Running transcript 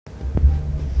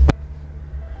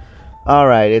All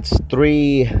right, it's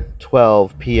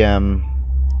 3:12 p.m.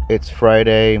 It's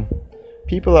Friday.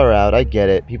 People are out. I get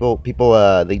it. People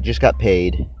they just got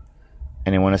paid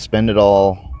and they want to spend it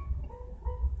all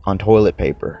on toilet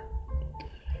paper.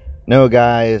 No,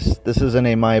 guys, this isn't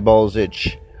a My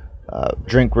Balzich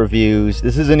drink reviews.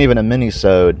 This isn't even a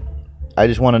mini-sode. I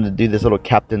just wanted to do this little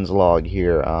captain's log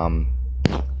here. I'm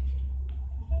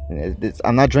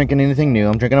not drinking anything new.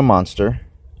 I'm drinking a Monster.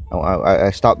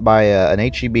 I stopped by an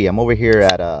HEB. I'm over here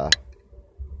at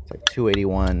it's like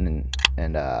 281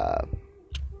 and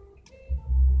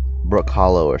Brook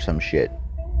Hollow or some shit.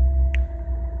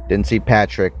 Didn't see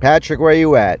Patrick. Patrick, where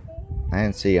you at? I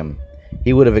didn't see him.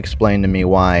 He would have explained to me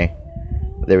why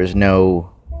there is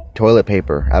no toilet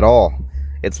paper at all.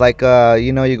 It's like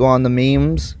you go on the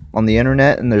memes on the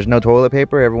internet and there's no toilet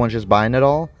paper. Everyone's just buying it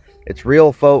all. It's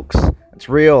real, folks. It's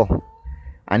real.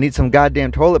 I need some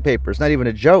goddamn toilet paper. It's not even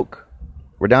a joke.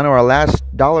 We're down to our last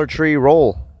Dollar Tree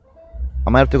roll. I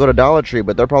might have to go to Dollar Tree,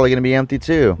 but they're probably going to be empty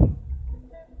too.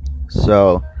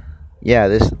 So, yeah,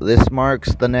 this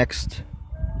marks the next,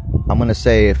 I'm going to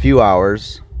say, a few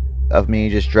hours of me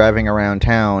just driving around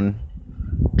town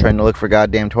trying to look for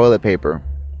goddamn toilet paper.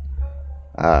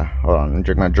 Hold on, let me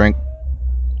drink my drink.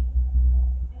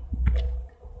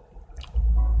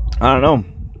 I don't know.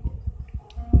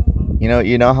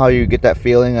 You know how you get that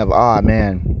feeling of,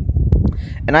 man.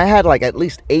 And I had like at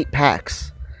least 8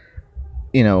 packs,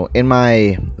 in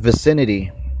my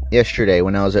vicinity yesterday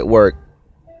when I was at work.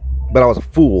 But I was a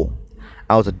fool.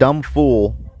 I was a dumb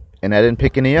fool, and I didn't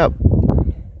pick any up.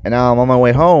 And now I'm on my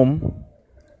way home,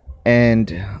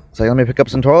 and it's like, let me pick up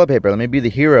some toilet paper. Let me be the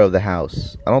hero of the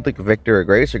house. I don't think Victor or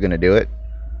Grace are going to do it.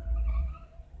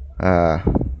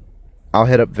 I'll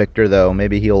hit up Victor, though.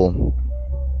 Maybe he'll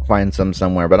find some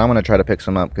somewhere, but I'm gonna try to pick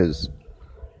some up because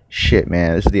shit,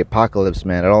 man, this is the apocalypse,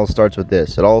 man. It all starts with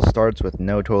this. It all starts with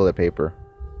no toilet paper,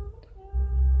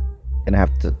 and I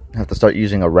have to start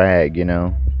using a rag,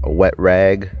 a wet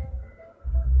rag.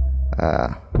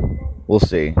 We'll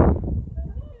see.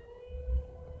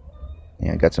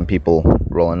 Yeah, I got some people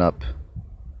rolling up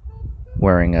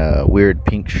wearing weird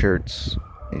pink shirts.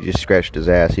 He just scratched his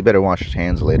ass. He better wash his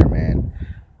hands later, man.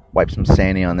 Wipe some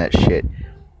Sandy on that shit.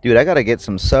 Dude, I gotta get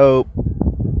some soap.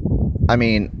 I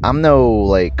mean, I'm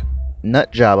no,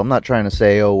 nut job. I'm not trying to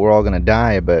say, we're all gonna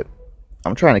die, but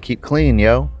I'm trying to keep clean,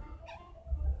 yo.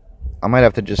 I might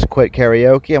have to just quit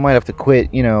karaoke. I might have to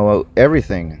quit,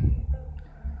 everything.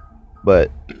 But,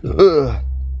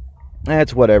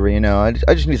 that's whatever, I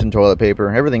just need some toilet paper.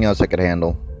 Everything else I could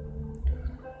handle.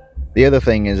 The other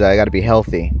thing is I gotta be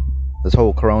healthy. This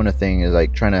whole corona thing is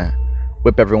like trying to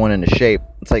whip everyone into shape.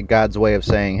 It's like God's way of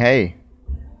saying, hey,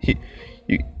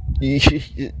 you're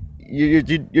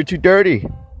too dirty.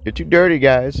 You're too dirty,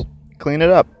 guys. Clean it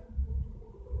up.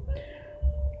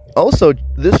 Also,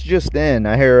 this just in,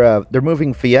 I hear they're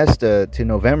moving Fiesta to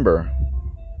November.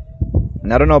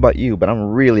 And I don't know about you, but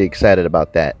I'm really excited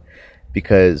about that.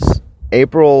 Because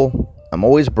April, I'm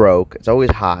always broke. It's always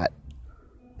hot.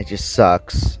 It just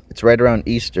sucks. It's right around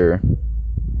Easter.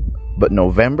 But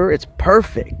November, it's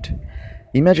perfect.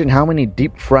 You imagine how many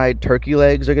deep fried turkey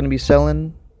legs are going to be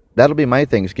selling? That'll be my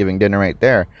Thanksgiving dinner right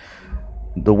there.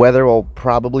 The weather will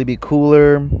probably be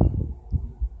cooler.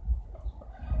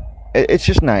 It's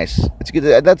just nice. It's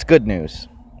good. That's good news.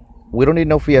 We don't need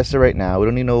no Fiesta right now. We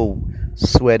don't need no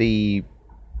sweaty,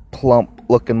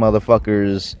 plump-looking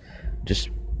motherfuckers just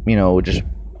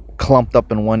clumped up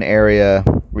in one area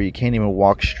where you can't even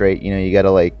walk straight. You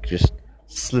gotta just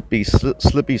slippity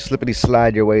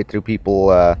slide your way through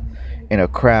people in a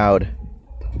crowd.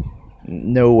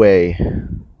 No way.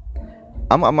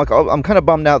 I'm kind of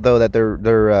bummed out though that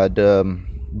they're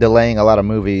delaying a lot of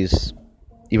movies,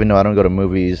 even though I don't go to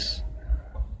movies.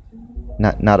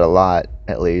 Not a lot,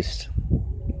 at least.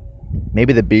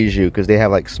 Maybe the Bijou, because they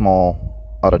have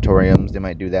small auditoriums. They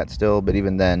might do that still, but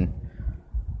even then,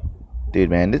 dude,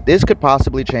 man, this could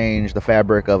possibly change the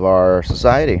fabric of our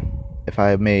society, if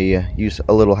I may use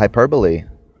a little hyperbole.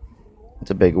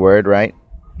 It's a big word, right?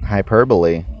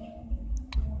 Hyperbole.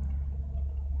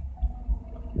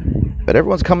 But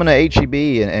everyone's coming to HEB,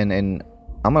 and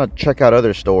I'm going to check out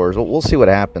other stores. We'll see what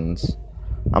happens.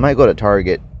 I might go to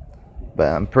Target, but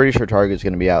I'm pretty sure Target's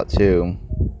going to be out too.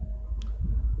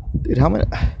 Dude, how many...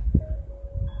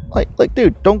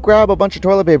 dude, don't grab a bunch of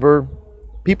toilet paper.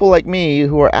 People like me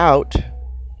who are out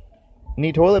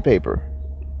need toilet paper.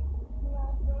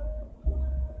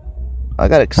 I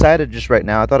got excited just right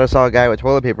now. I thought I saw a guy with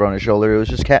toilet paper on his shoulder. It was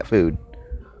just cat food.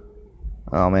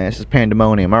 Oh man, this is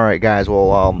pandemonium. Alright guys,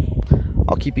 well,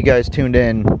 I'll keep you guys tuned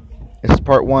in. This is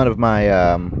part 1 of my,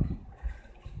 I don't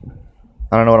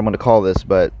know what I'm going to call this,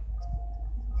 but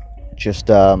Just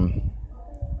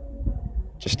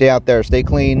stay out there, stay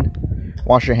clean,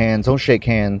 wash your hands, don't shake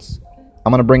hands.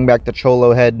 I'm gonna bring back the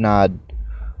Cholo head nod.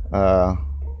 I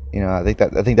think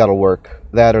that'll work.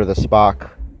 That or the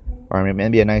Spock, or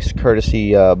maybe a nice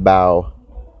courtesy bow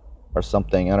or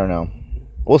something. I don't know.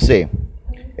 We'll see.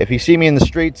 If you see me in the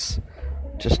streets,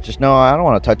 just know I don't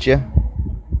want to touch you,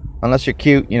 unless you're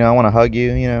cute. I want to hug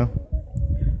you.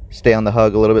 Stay on the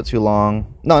hug a little bit too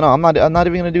long. No, I'm not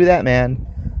even gonna do that, man.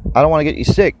 I don't want to get you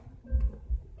sick.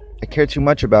 I care too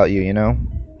much about you.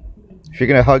 If you're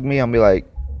gonna hug me, I'll be like,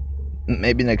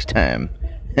 maybe next time.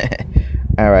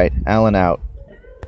 All right, Alan out.